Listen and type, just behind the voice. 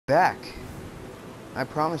back. I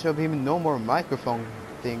promise there'll be no more microphone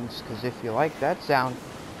things, because if you like that sound,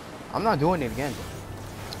 I'm not doing it again.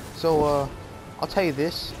 So, I'll tell you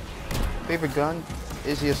this. Favorite gun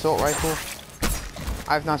is the assault rifle.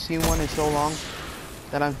 I've not seen one in so long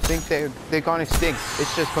that I think they're gone extinct.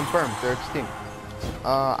 It's just confirmed, they're extinct.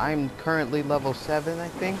 I'm currently level 7, I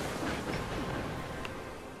think.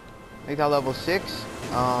 I think I'm level 6.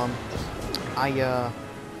 I'm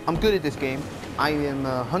good at this game. I am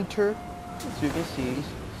a hunter, as you can see.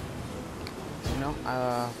 You know,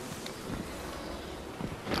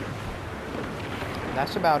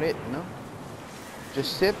 that's about it, you know.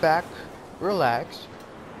 Just sit back, relax,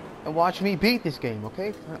 and watch me beat this game,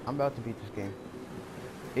 okay? I'm about to beat this game.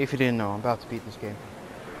 If you didn't know, I'm about to beat this game.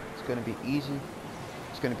 It's gonna be easy.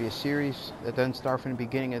 It's gonna be a series that doesn't start from the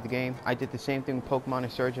beginning of the game. I did the same thing with Pokemon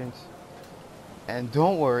Insurgents. And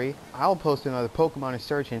don't worry, I'll post another Pokemon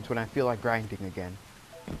Insurgents when I feel like grinding again.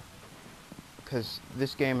 Because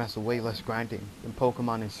this game has way less grinding than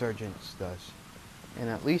Pokemon Insurgents does. And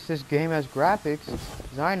at least this game has graphics,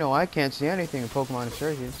 because I know I can't see anything in Pokemon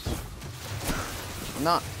Insurgents.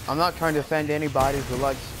 I'm not trying to offend anybody who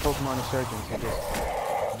likes Pokemon Insurgents.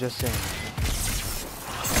 I'm just saying.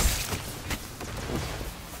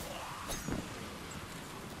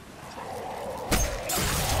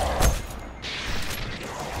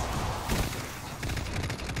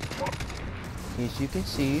 As you can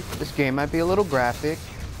see, this game might be a little graphic.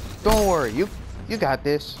 Don't worry, you got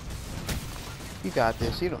this. You got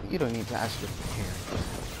this. You don't need to ask for here.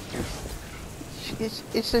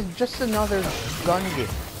 It's just another gun game.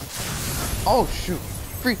 Oh shoot!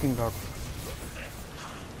 Freaking dog.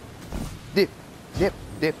 Dip, dip,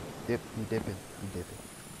 dip, dip, and dip it, and dip it.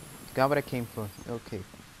 Got what I came for. Okay.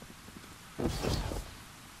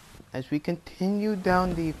 As we continue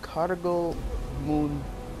down the cargo moon,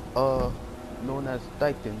 known as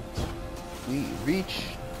Titan, we reach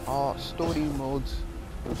our story mode's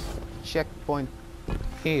checkpoint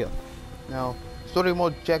here. Now, story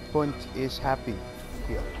mode checkpoint is happy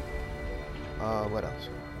here. What else?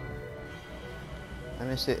 I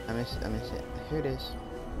miss it. Here it is.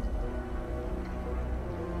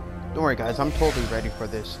 Don't worry, guys. I'm totally ready for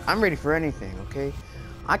this. I'm ready for anything. Okay,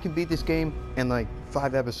 I can beat this game in like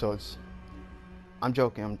 5 episodes. I'm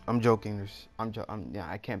joking. I'm joking. Yeah,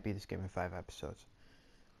 I can't beat this game in 5 episodes.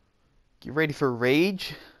 Get ready for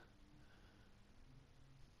rage.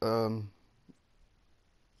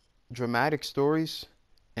 Dramatic stories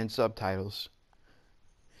and subtitles.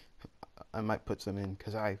 I might put some in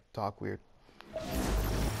because I talk weird.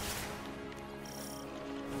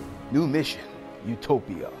 New mission,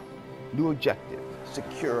 Utopia. New objective,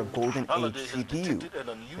 secure a golden age CPU.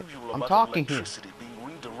 I'm talking here. Being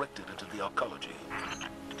redirected into the arcology.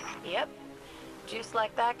 Yep. Juice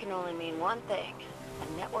like that can only mean one thing.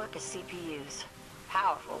 A network of CPUs.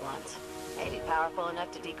 Powerful ones. Maybe powerful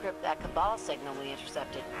enough to decrypt that Cabal signal we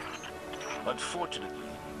intercepted. Unfortunately,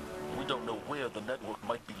 we don't know where the network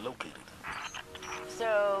might be located.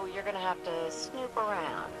 So you're gonna have to snoop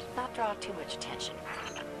around, not draw too much attention.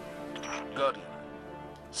 Guardian,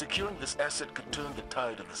 securing this asset could turn the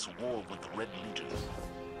tide of this war with the Red Legion.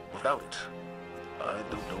 Without it, I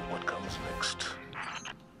don't know what comes next.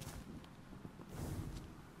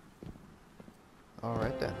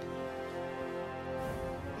 Alright then.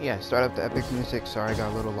 Yeah, start up the epic music. Sorry, I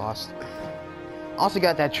got a little lost. Also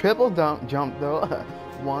got that triple jump though.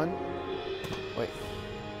 1,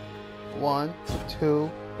 2,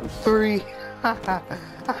 3.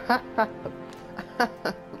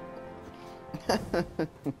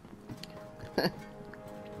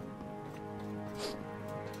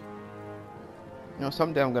 You know,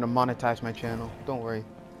 someday I'm gonna monetize my channel. Don't worry.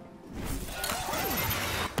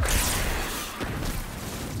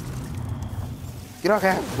 Get off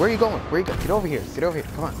here. Where are you going? Where are you going? Get over here. Get over here.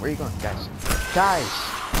 Come on. Where are you going, guys? Guys.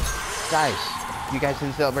 You guys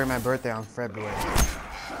didn't celebrate my birthday on February.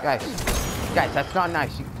 Guys, that's not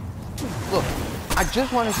nice. Look, I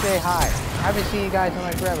just want to say hi. I haven't seen you guys in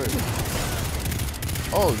like forever.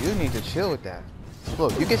 Oh, you need to chill with that.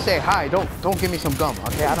 Look, you can say hi. Don't give me some gum,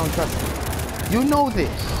 okay? I don't trust you. You know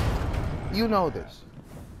this. You know this.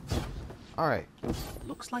 All right.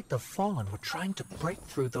 Looks like the Fallen were trying to break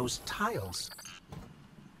through those tiles.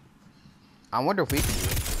 I wonder if we can do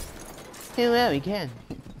it. Yeah, we can.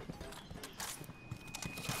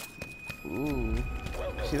 Ooh.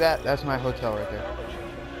 See that? That's my hotel right there.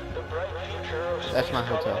 That's my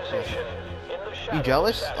hotel. Yeah. You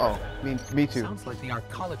jealous? Oh, me too. Sounds like the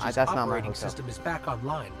archaeologist's that's not my operating hotel. system is back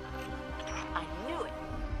online. I knew it.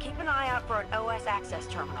 Keep an eye out for an OS access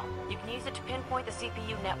terminal. You can use it to pinpoint the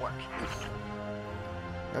CPU network.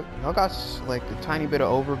 Y'all got like a tiny bit of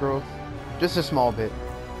overgrowth, just a small bit.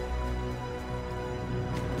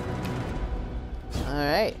 All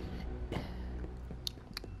right.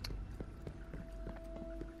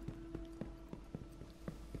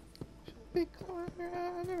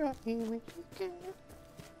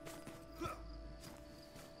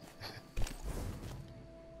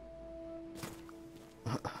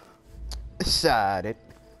 Decided.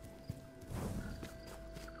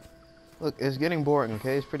 Look, it's getting boring,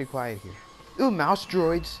 okay? It's pretty quiet here. Ooh, mouse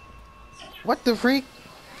droids. What the freak?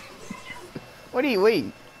 What do you, wait.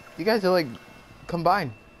 You guys are like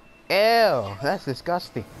combined. Ew, that's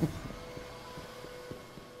disgusting.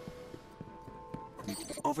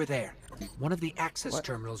 Over there. One of the access What?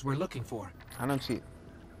 terminals we're looking for. I don't see it.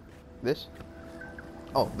 This?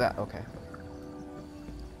 Oh, that, okay.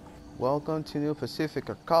 Welcome to New Pacific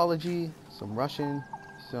Ecology. Some Russian,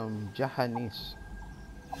 some Japanese.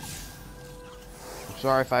 I'm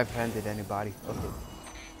sorry if I've offended anybody. Okay.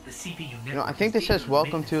 The CPU You know, I think this says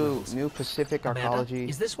welcome to levels. New Pacific Amanda, Ecology.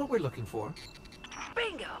 is this what we're looking for?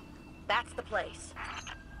 Bingo! That's the place.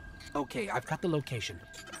 Okay, I've got the location.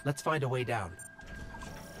 Let's find a way down.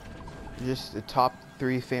 Just the top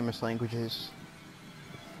 3 famous languages.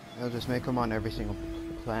 They'll just make them on every single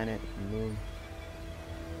planet and moon.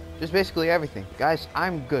 Just basically everything. Guys,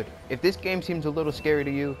 I'm good. If this game seems a little scary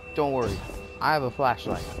to you, don't worry. I have a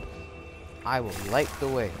flashlight. I will light the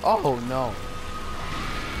way. Oh no.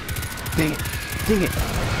 Dang it. Dang it.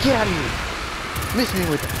 Get out of here. Miss me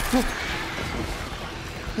with that.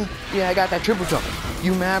 Yeah, I got that triple jump.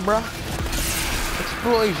 You mad, bruh?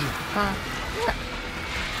 Explosion. Huh? Yeah.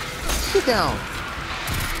 Sit down.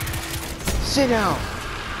 Sit down.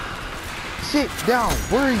 Sit down.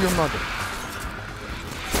 Where is your mother?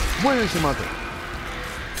 Where is your mother?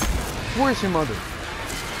 Where's your mother?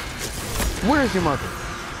 Where's your mother?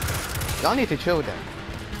 Y'all need to chill with that.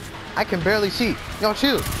 I can barely see. Y'all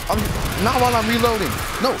chill. Not while I'm reloading.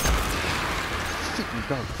 No. Shoot me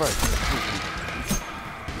down first.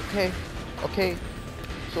 Okay. Okay.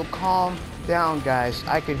 So calm down, guys.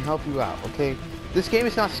 I can help you out, okay? This game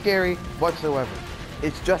is not scary whatsoever.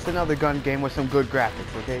 It's just another gun game with some good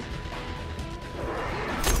graphics, okay?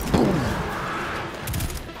 Boom.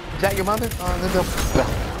 Is that your mother?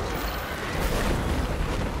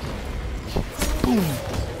 Boom.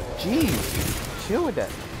 Jeez. Chill with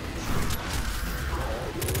that.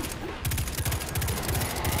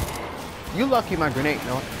 You lucky my grenade,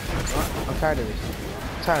 no? I'm tired of this.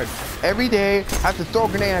 I'm tired. Every day, I have to throw a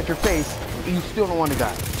grenade at your face, and you still don't want to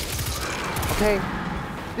die. Okay?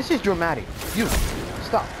 This is dramatic. You,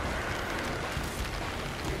 stop.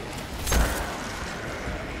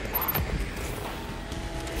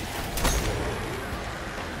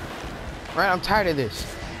 Right, I'm tired of this.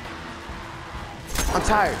 I'm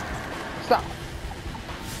tired. Stop.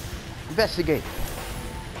 Investigate.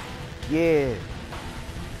 Yeah.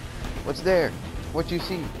 What's there? What you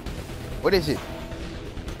see? What is it?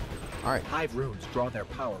 Alright. Hive runes draw their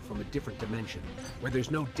power from a different dimension, where there's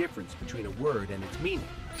no difference between a word and its meaning.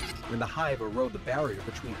 When the Hive erode the barrier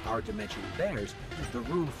between our dimension and theirs, the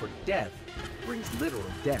rune for death brings literal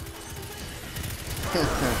death.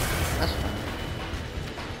 That's fine.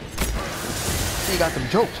 You got them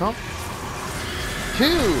jokes, huh? Chill!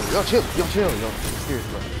 Yo, chill! Yo, chill! Yo, serious,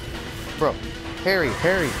 bro. Bro,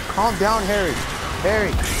 Harry, calm down, Harry.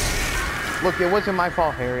 Harry! Look, it wasn't my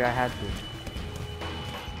fault, Harry. I had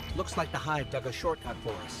to. Looks like the Hive dug a shortcut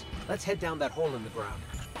for us. Let's head down that hole in the ground.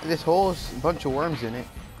 This hole has a bunch of worms in it.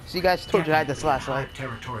 See, guys, told you I had this last life. Hive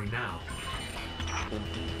territory now.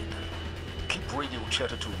 Indeed. Keep radio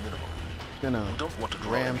chatter to a minimum. Gonna We don't want to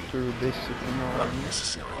draw ram any through this, if you know what I mean.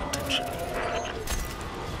 unnecessary attention.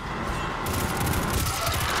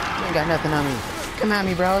 You ain't got nothing on me. Come at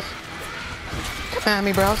me, bros. Come at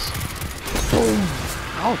me, bros. Boom.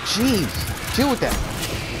 Oh, jeez. Chill with that.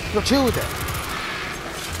 Yo, chill with that.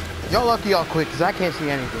 Y'all lucky y'all quick, because I can't see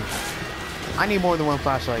anything. I need more than one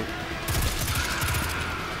flashlight.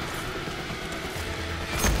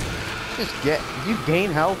 Just get... Do you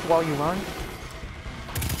gain health while you run?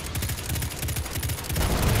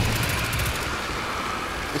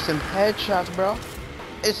 It's some headshots, bro.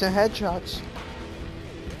 It's some headshots.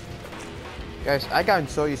 Guys, I gotten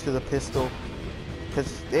so used to the pistol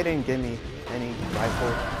because they didn't give me any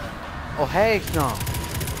rifle. Oh, heck no.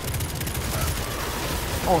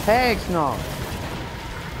 Oh, heck no.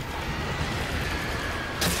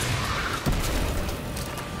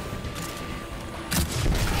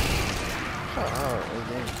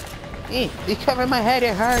 He covered my head,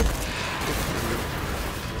 it hurt.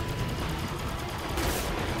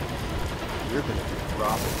 You're gonna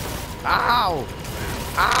drop it. Ow!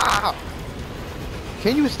 Ow!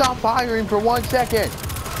 Can you stop firing for 1 second?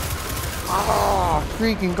 Ah,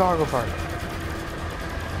 freaking cargo part.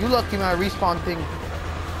 You lucky my respawn thing. You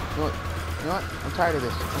know what? I'm tired of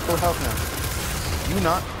this. I'm full health now. You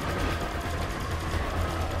not.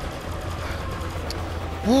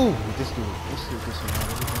 Woo! This dude.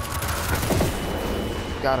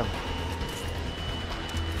 Got him.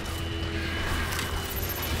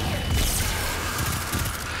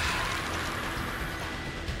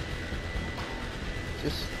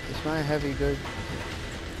 Is my heavy good?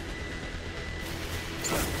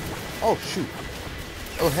 Oh shoot.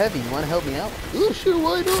 Oh heavy, you wanna help me out? Oh shoot,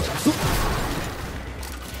 why not?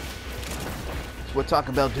 We'll talk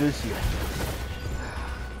about this here.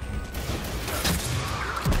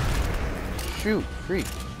 Shoot, freak.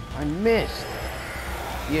 I missed.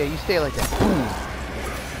 Yeah, you stay like that. Boom.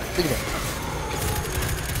 Look at that.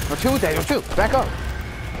 Don't shoot that, don't shoot. Back up.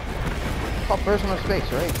 Oh, personal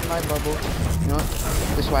space, right? It's my bubble. You know what?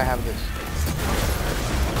 This is why I have this.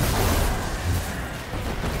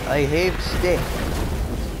 I have stay.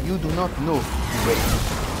 You do not know. Wait.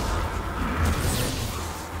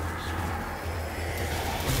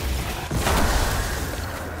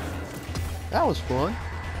 That was fun.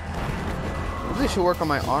 Maybe I should work on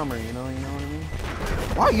my armor, you know what I mean?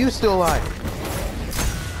 Why are you still alive?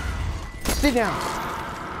 Sit down.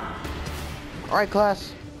 Alright,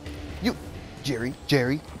 class. You, Jerry.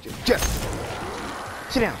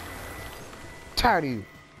 Sit down. Tired of you.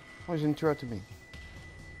 Always interrupting me.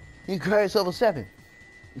 You can cry yourself a 7.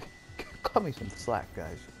 Cut me some slack,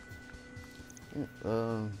 guys.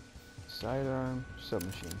 Sidearm,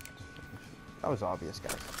 submachine. That was obvious,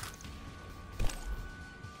 guys.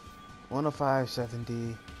 105,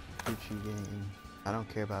 70, Gucci game. I don't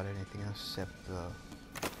care about anything else except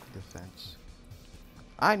defense.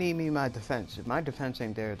 I need me my defense. If my defense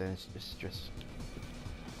ain't there, then it's just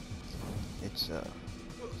hard.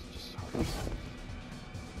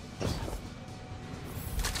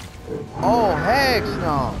 Oh heck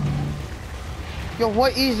no! Yo,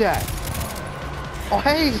 what is that? Oh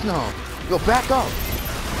heck no! Yo, back up!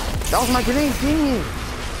 That was my grenade thingy!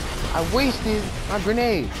 I wasted my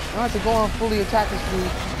grenade. I have to go on fully attack this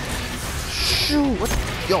dude. Shoot! What?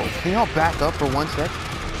 Yo, can y'all back up for 1 sec?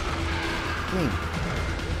 Please.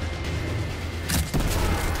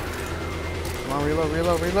 Come on,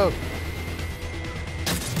 reload.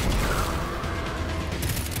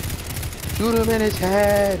 Shoot him in his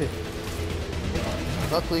head.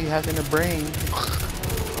 Luckily, he has in the brain.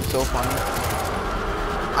 I'm so funny.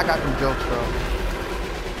 I got some jokes, bro.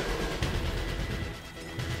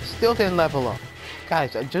 Still didn't level up.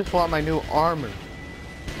 Guys, I just want my new armor.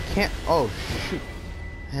 Can't. Oh, shoot.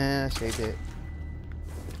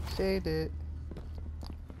 Saved it.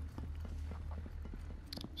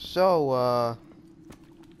 So,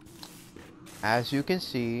 as you can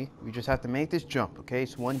see, we just have to make this jump, okay?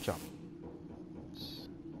 It's one jump.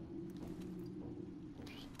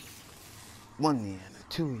 1 and a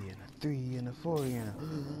 2 and a 3 and a 4 and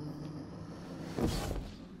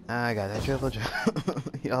a... I got that triple jump.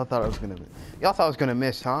 Y'all thought I was gonna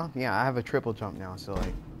miss, huh? Yeah, I have a triple jump now, so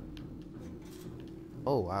like...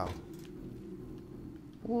 Oh, wow.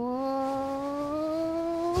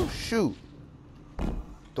 Whoa, shoot.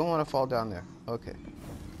 Don't want to fall down there. Okay.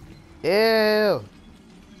 Ew.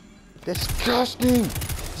 Disgusting.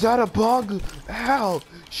 Is that a bug? Hell.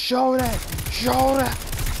 Show that.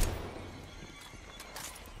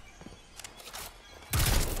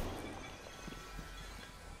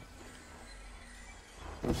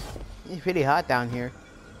 It's pretty hot down here.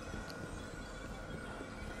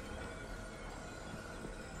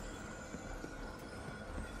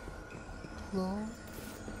 Hello?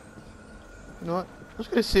 You know what? I'm just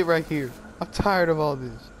gonna sit right here. I'm tired of all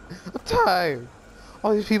this. I'm tired.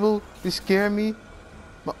 All these people, they scare me.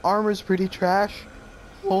 My armor's pretty trash.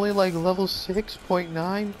 I'm only like level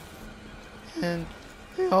 6.9. And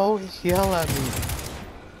they always yell at me.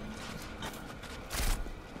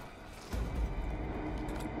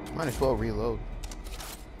 Might as well reload.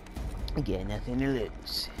 I got nothing to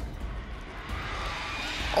lose.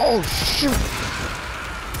 Oh shoot!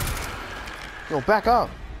 Yo, back up!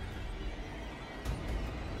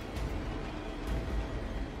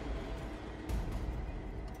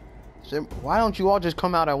 So why don't you all just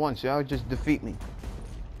come out at once? Y'all just defeat me.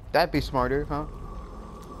 That'd be smarter, huh?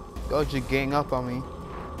 Y'all just gang up on me.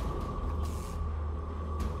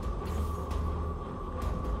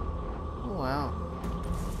 Oh wow.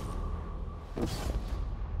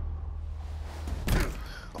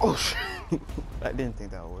 Oh shit. I didn't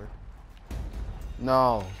think that would work.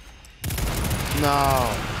 No. No.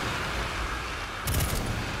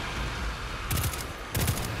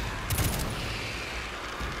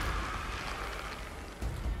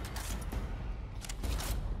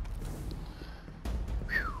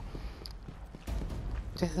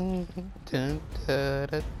 Dun, dun, da,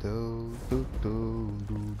 da, do, do, do,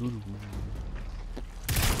 do, do, do.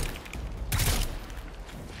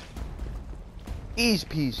 Easy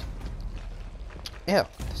peasy. Ew,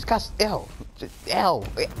 disgust. Ew, ew.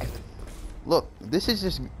 Look, this is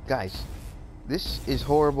just, guys. This is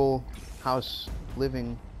horrible house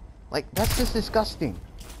living. Like, that's just disgusting.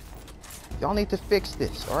 Y'all need to fix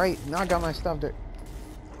this, all right? Now I got my stuff there.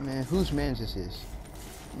 Man, whose man's this is?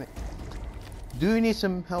 Man, do you need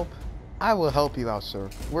some help? I will help you out, sir.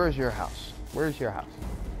 Where's your house? Where's your house?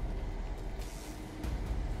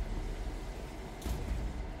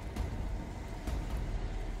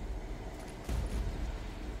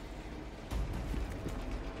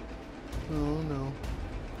 Oh no.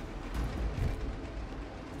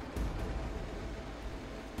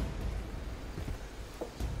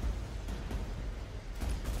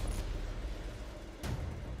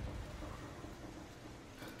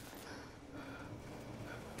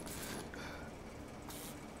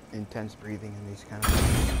 Intense breathing in these kind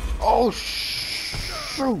of. Oh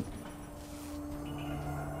shoot!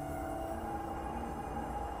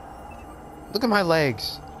 Look at my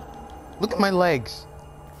legs. Look at my legs.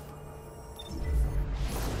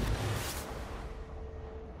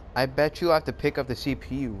 I bet you I have to pick up the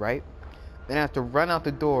CPU, right? Then I have to run out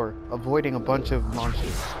the door, avoiding a bunch of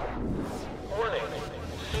monsters. Warning.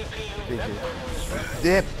 CPU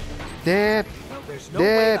Dip! Dip! Well, there's no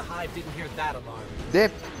way the Hive didn't hear that alarm.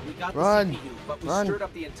 Dip! We got Run! the CPU, but we Run! stirred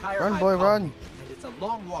up the entire Run, Hive boy, colony, run! And it's a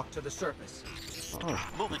long walk to the surface.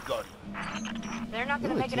 Oh. Move it, Guardian. They're not gonna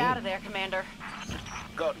Really make it did. out of there, Commander.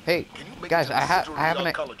 Guardian, Hey, can you make guys, it I to the center of have the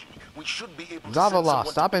an- oncology? We should be able to Zavala, send someone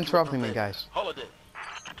stop to interrupting me, prevent guys. Holiday.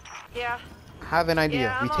 Yeah. I have an idea.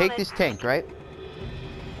 Yeah, We I'm take on this it. tank, right?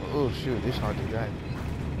 Oh shoot, this is hard to drive.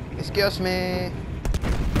 Excuse me.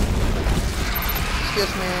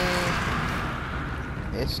 Excuse me.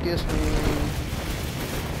 Excuse me.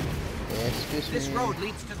 Excuse me. This road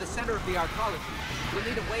leads to the center of the arcology. We'll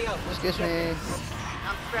need a way out. once we Excuse get me. there.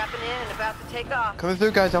 I'm strapping in and about to take off. Coming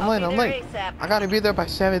through, guys. I'm I'll late. be I'm there late. ASAP. I gotta be there by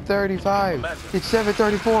 7:35. It's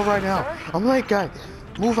 7:34 right now. Sir? I'm late, guys.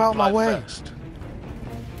 Move out my Fly way. fast.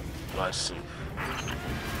 Fly safe.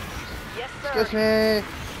 Yes, sir. Excuse me.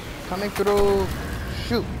 Coming through.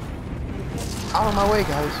 Shoot. Out of my way,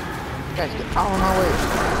 guys. Guys, get out of my way.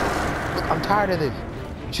 Look, I'm tired of this.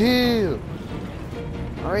 Chill.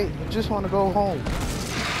 Alright, just want to go home.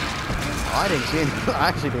 Oh, I didn't see them. I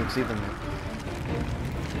actually didn't see them yet.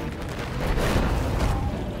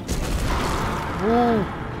 Woo.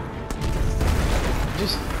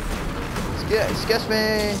 Just. Excuse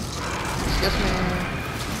me. Excuse me.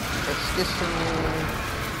 Excuse me.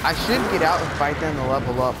 I should get out and fight them to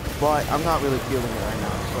level up, but I'm not really feeling it right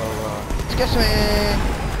now. So, excuse me.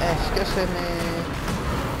 Excuse me.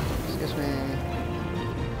 Excuse me.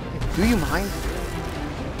 Do you mind?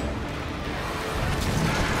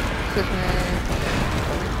 Excuse me.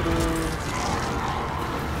 Coming through.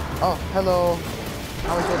 Oh, hello.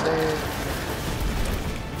 How was your day?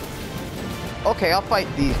 Okay, I'll fight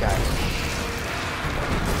these guys.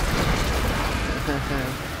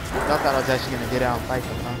 I thought I was actually gonna get out and fight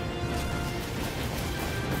them, huh?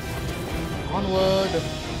 Onward!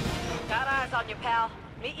 Got eyes on you, pal.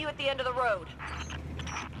 Meet you at the end of the road.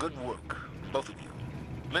 Good work, both of you.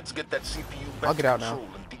 Let's get that CPU back I'll get to out now.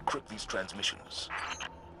 control and decrypt these transmissions.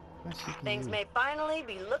 Things may finally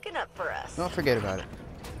be looking up for us. Don't forget about it.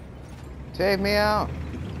 Save me out!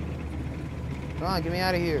 Come on, get me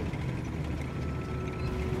out of here.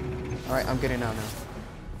 Alright, I'm getting out now.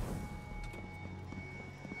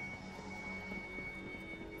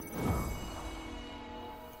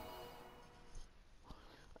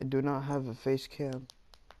 I do not have a face cam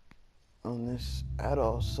on this at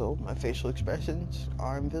all, so my facial expressions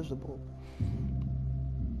are invisible.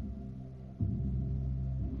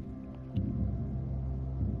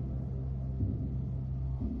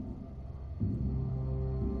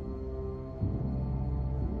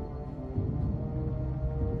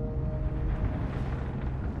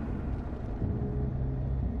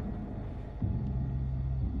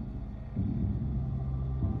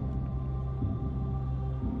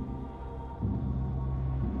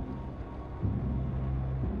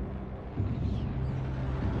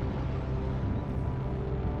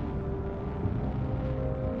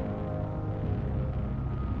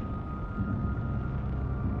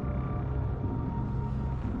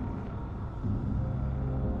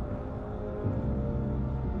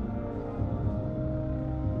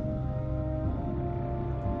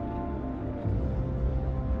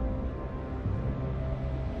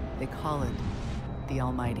 They call it the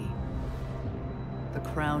Almighty. The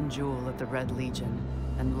crown jewel of the Red Legion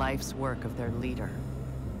and life's work of their leader,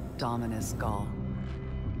 Dominus Ghaul.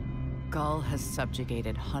 Ghaul has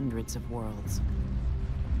subjugated hundreds of worlds.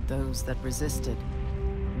 Those that resisted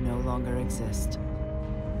no longer exist.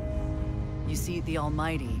 You see, the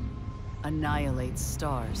Almighty annihilates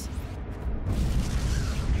stars.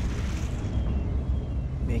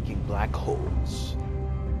 Making black holes.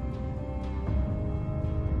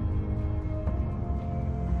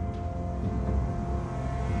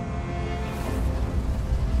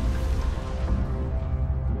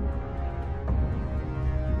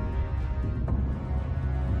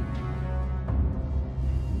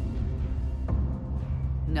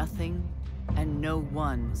 Nothing and no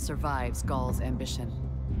one survives Ghaul's ambition.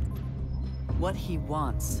 What he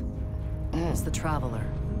wants is the Traveler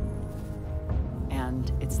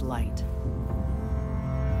and its light.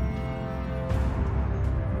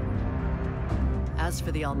 As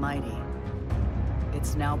for the Almighty,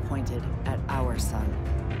 it's now pointed at our sun.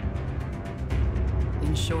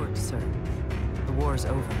 In short, sir, the war's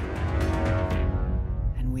over,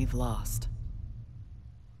 and we've lost.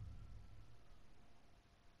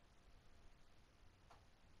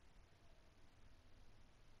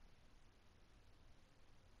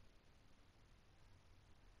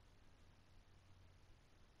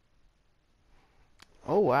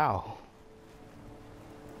 Oh wow.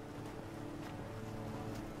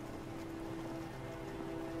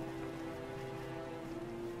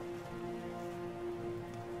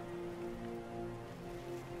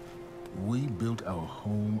 We built our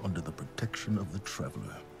home under the protection of the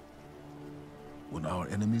Traveler. When our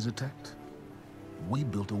enemies attacked, we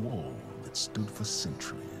built a wall that stood for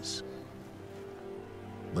centuries.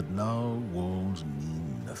 But now walls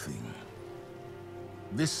mean nothing.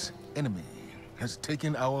 This enemy has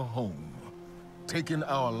taken our home, taken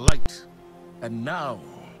our light, and now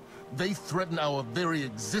they threaten our very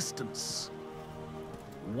existence.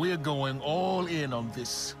 We're going all in on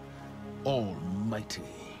this Almighty.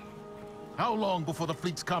 How long before the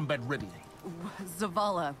fleet's combat ready?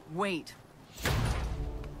 Zavala, wait.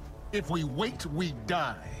 If we wait, we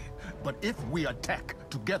die. But if we attack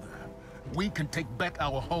together, we can take back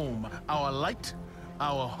our home, our light,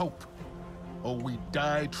 our hope. Or we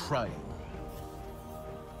die trying.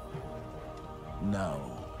 Now,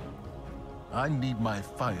 I need my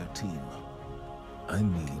fire team. I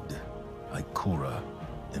need Ikora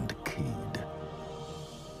and Cayde.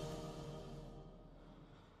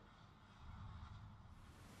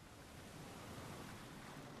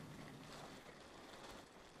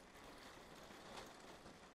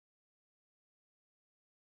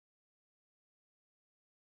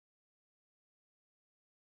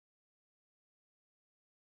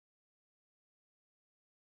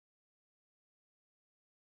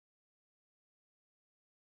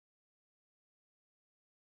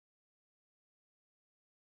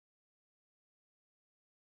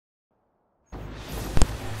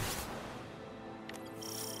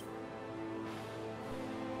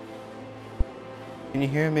 Can you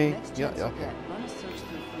hear me? Next Yeah, chance yeah, you okay. get, run a search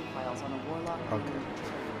through free files on a Warlock. Okay.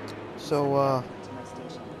 Send So, it to my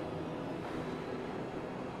station.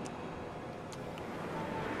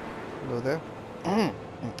 hello there.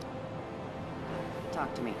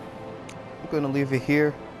 Talk to me. I'm gonna leave it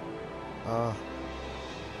here.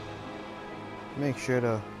 Make sure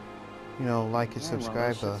to, you know, like and Yeah, well,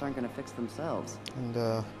 subscribe. those ships aren't gonna fix themselves.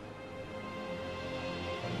 And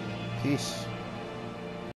peace.